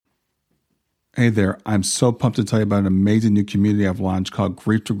Hey there, I'm so pumped to tell you about an amazing new community I've launched called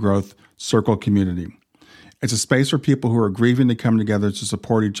Grief to Growth Circle Community. It's a space for people who are grieving to come together to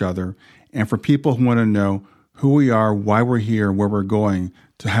support each other, and for people who want to know who we are, why we're here, where we're going,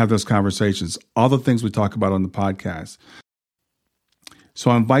 to have those conversations, all the things we talk about on the podcast. So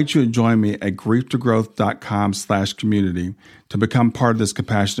I invite you to join me at grieftogrowth.com/community to become part of this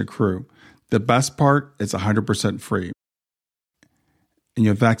compassionate crew. The best part, it's 100% free. And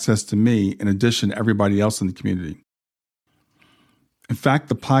you have access to me in addition to everybody else in the community. In fact,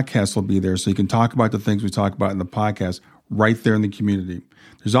 the podcast will be there so you can talk about the things we talk about in the podcast right there in the community.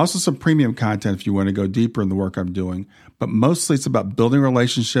 There's also some premium content if you want to go deeper in the work I'm doing, but mostly it's about building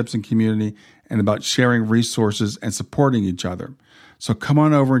relationships and community and about sharing resources and supporting each other. So come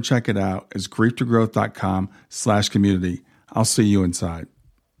on over and check it out. It's grieftogrowth.com/community. I'll see you inside.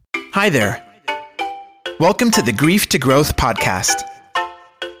 Hi there. Welcome to the Grief to Growth podcast.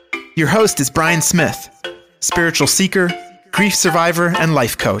 Your host is Brian Smith, spiritual seeker, grief survivor, and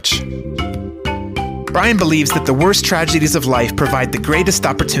life coach. Brian believes that the worst tragedies of life provide the greatest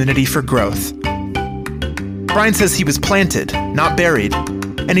opportunity for growth. Brian says he was planted, not buried,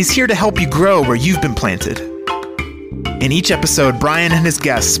 and he's here to help you grow where you've been planted. In each episode, Brian and his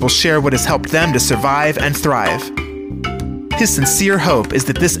guests will share what has helped them to survive and thrive. His sincere hope is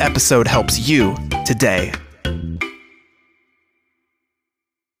that this episode helps you today.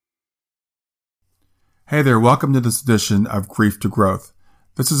 Hey there, welcome to this edition of Grief to Growth.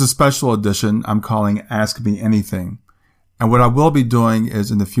 This is a special edition I'm calling Ask Me Anything. And what I will be doing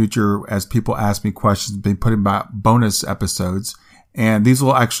is in the future, as people ask me questions, be putting out bonus episodes. And these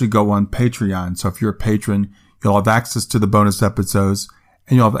will actually go on Patreon. So if you're a patron, you'll have access to the bonus episodes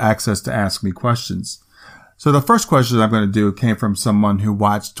and you'll have access to ask me questions. So the first question I'm going to do came from someone who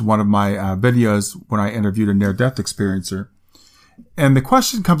watched one of my videos when I interviewed a near-death experiencer. And the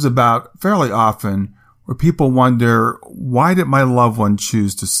question comes about fairly often where people wonder, why did my loved one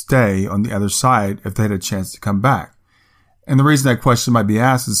choose to stay on the other side if they had a chance to come back? And the reason that question might be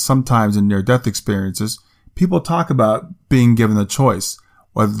asked is sometimes in near-death experiences, people talk about being given the choice,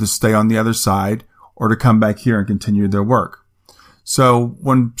 whether to stay on the other side or to come back here and continue their work. So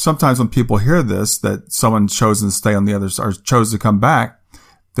sometimes when people hear this, that someone chosen to stay on the other side or chose to come back,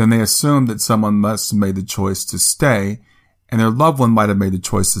 then they assume that someone must have made the choice to stay and their loved one might have made the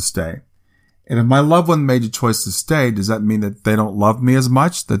choice to stay. And if my loved one made the choice to stay, does that mean that they don't love me as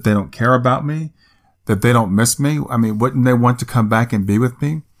much, that they don't care about me, that they don't miss me? I mean, wouldn't they want to come back and be with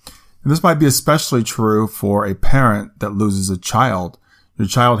me? And this might be especially true for a parent that loses a child. Your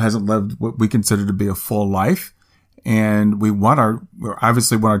child hasn't lived what we consider to be a full life, and we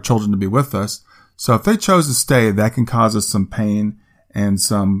obviously want our children to be with us. So if they chose to stay, that can cause us some pain and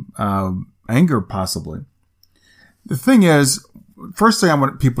some anger possibly. The thing is, first thing I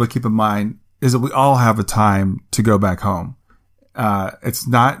want people to keep in mind is that we all have a time to go back home. It's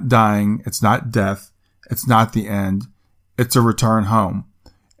not dying. It's not death. It's not the end. It's a return home.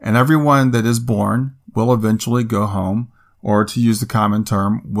 And everyone that is born will eventually go home, or to use the common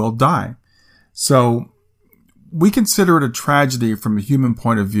term, will die. So we consider it a tragedy from a human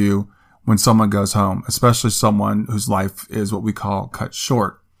point of view when someone goes home, especially someone whose life is what we call cut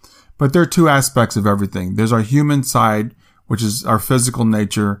short. But there are two aspects of everything. There's our human side, which is our physical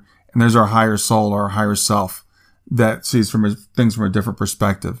nature, and there's our higher soul, our higher self, that sees things from a different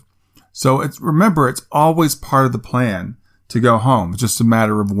perspective. So remember, it's always part of the plan to go home. It's just a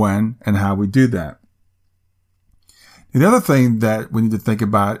matter of when and how we do that. And the other thing that we need to think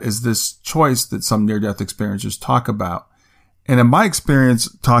about is this choice that some near-death experiencers talk about. And in my experience,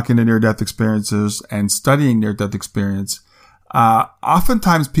 talking to near-death experiencers and studying near-death experience,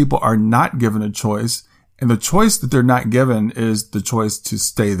 oftentimes people are not given a choice. And the choice that they're not given is the choice to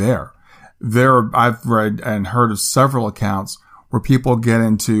stay there. I've read and heard of several accounts where people get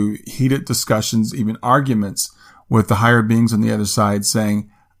into heated discussions, even arguments with the higher beings on the other side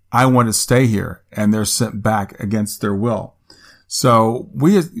saying, I want to stay here, and they're sent back against their will. So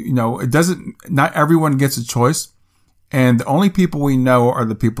not everyone gets a choice. And the only people we know are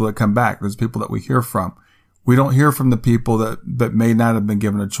the people that come back. Those people that we hear from. We don't hear from the people that may not have been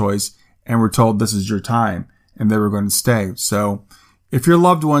given a choice and we're told this is your time and they were going to stay. So if your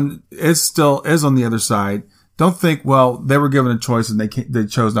loved one is on the other side, don't think, well, they were given a choice and they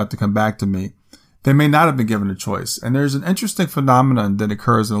chose not to come back to me. They may not have been given a choice. And there's an interesting phenomenon that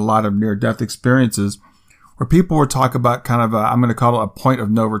occurs in a lot of near-death experiences where people will talk about kind of I'm going to call it a point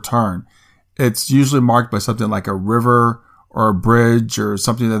of no return. It's usually marked by something like a river or a bridge or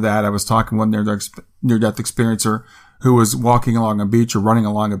something like that. I was talking with one near-death experiencer who was walking along a beach or running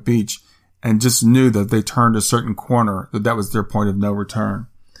along a beach and just knew that they turned a certain corner, that was their point of no return.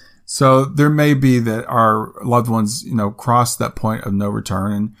 So there may be that our loved ones, cross that point of no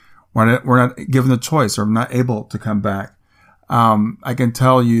return, and we're not given the choice or not able to come back. I can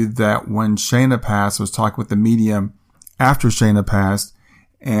tell you that when Shana passed, I was talking with the medium after Shana passed,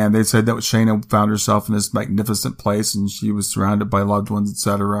 and they said that Shana found herself in this magnificent place and she was surrounded by loved ones,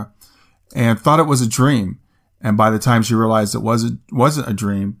 etc., and thought it was a dream. And by the time she realized it wasn't a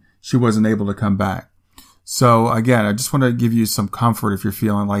dream, she wasn't able to come back. So again, I just want to give you some comfort if you're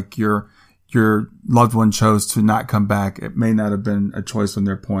feeling like your loved one chose to not come back. It may not have been a choice on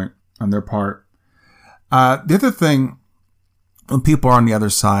their part. The other thing, when people are on the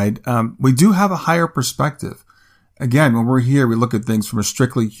other side, we do have a higher perspective. Again, when we're here, we look at things from a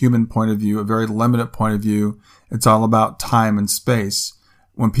strictly human point of view, a very limited point of view. It's all about time and space.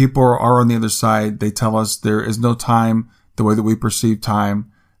 When people are on the other side, they tell us there is no time the way that we perceive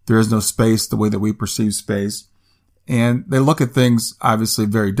time. There is no space the way that we perceive space. And they look at things obviously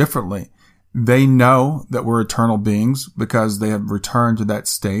very differently. They know that we're eternal beings because they have returned to that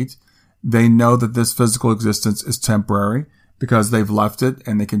state. They know that this physical existence is temporary because they've left it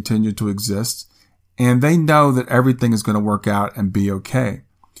and they continue to exist. And they know that everything is going to work out and be okay.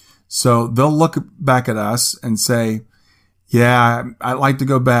 So they'll look back at us and say, yeah, I'd like to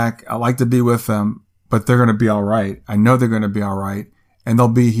go back. I'd like to be with them, but they're going to be all right. I know they're going to be all right. And they'll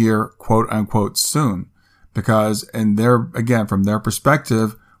be here, quote unquote, soon. Because from their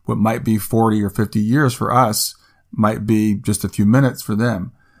perspective, what might be 40 or 50 years for us might be just a few minutes for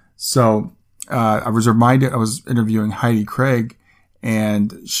them. So, I was interviewing Heidi Craig,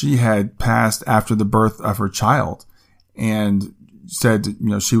 and she had passed after the birth of her child, and said,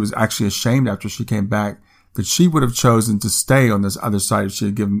 she was actually ashamed after she came back that she would have chosen to stay on this other side if she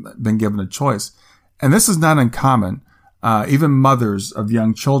had been given a choice. And this is not uncommon. Even mothers of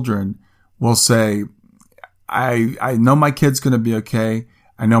young children will say, I know my kid's going to be okay.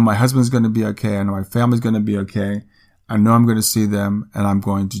 I know my husband's going to be okay. I know my family's going to be okay. I know I'm going to see them, and I'm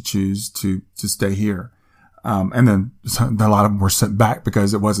going to choose to stay here. And then a lot of them were sent back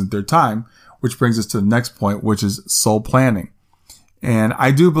because it wasn't their time, which brings us to the next point, which is soul planning. And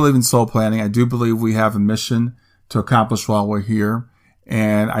I do believe in soul planning. I do believe we have a mission to accomplish while we're here.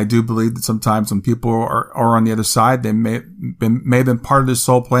 And I do believe that sometimes when people are on the other side, they may have been part of their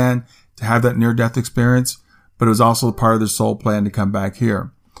soul plan to have that near-death experience, but it was also part of their soul plan to come back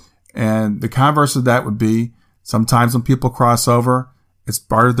here. And the converse of that would be sometimes when people cross over, it's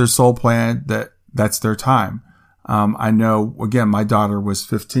part of their soul plan that's their time. I know, again, my daughter was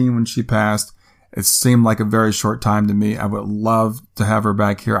 15 when she passed. It seemed like a very short time to me. I would love to have her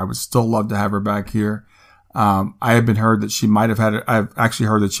back here. I would still love to have her back here. I have heard that she might have had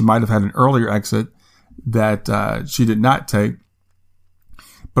an earlier exit that she did not take.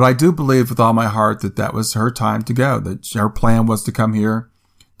 But I do believe with all my heart that was her time to go, that her plan was to come here,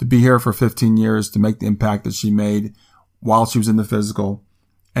 to be here for 15 years, to make the impact that she made while she was in the physical,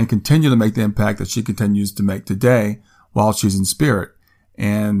 and continue to make the impact that she continues to make today while she's in spirit.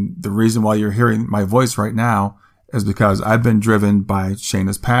 And the reason why you're hearing my voice right now is because I've been driven by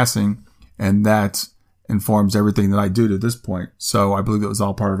Shana's passing, and that informs everything that I do to this point. So I believe it was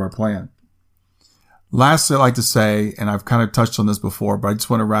all part of our plan. Lastly, I'd like to say, and I've kind of touched on this before, but I just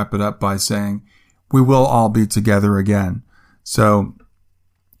want to wrap it up by saying we will all be together again. So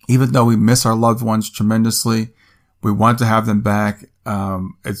even though we miss our loved ones tremendously, we want to have them back.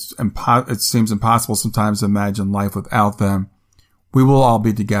 It seems impossible sometimes to imagine life without them. We will all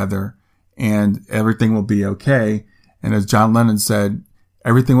be together and everything will be okay. And as John Lennon said,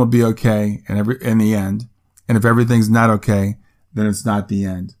 everything will be okay in the end. And if everything's not okay, then it's not the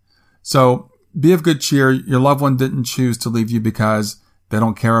end. So be of good cheer. Your loved one didn't choose to leave you because they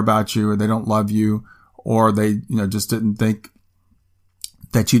don't care about you or they don't love you, or they, just didn't think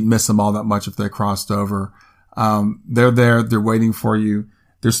that you'd miss them all that much if they crossed over. They're there. They're waiting for you.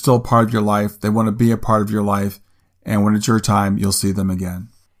 They're still part of your life. They want to be a part of your life. And when it's your time, you'll see them again.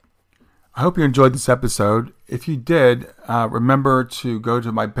 I hope you enjoyed this episode. If you did, remember to go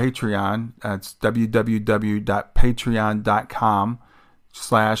to my Patreon. That's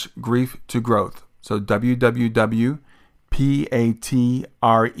www.patreon.com/grief2growth. So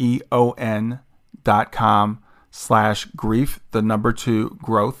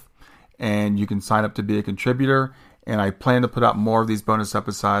www.patreon.com/grief2growth. And you can sign up to be a contributor. And I plan to put out more of these bonus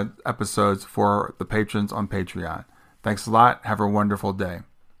episodes for the patrons on Patreon. Thanks a lot. Have a wonderful day.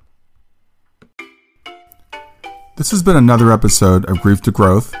 This has been another episode of Grief to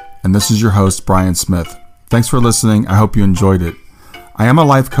Growth, and this is your host, Brian Smith. Thanks for listening. I hope you enjoyed it. I am a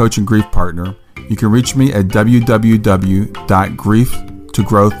life coach and grief partner. You can reach me at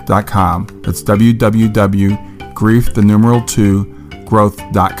www.grieftogrowth.com. That's www.grief2growth.com.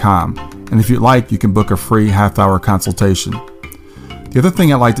 grieftogrowth.com. And if you'd like, you can book a free half-hour consultation. The other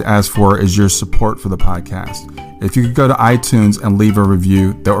thing I'd like to ask for is your support for the podcast. If you could go to iTunes and leave a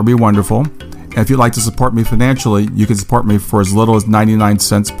review, that would be wonderful. And if you'd like to support me financially, you can support me for as little as 99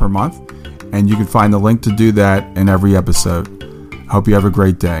 cents per month. And you can find the link to do that in every episode. I hope you have a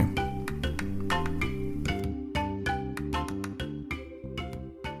great day.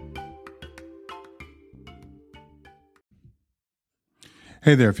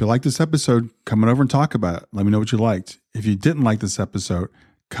 Hey there, if you liked this episode, come on over and talk about it. Let me know what you liked. If you didn't like this episode,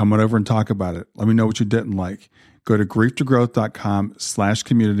 come on over and talk about it. Let me know what you didn't like. Go to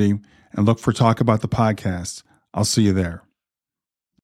grieftogrowth.com/community and look for Talk About the Podcast. I'll see you there.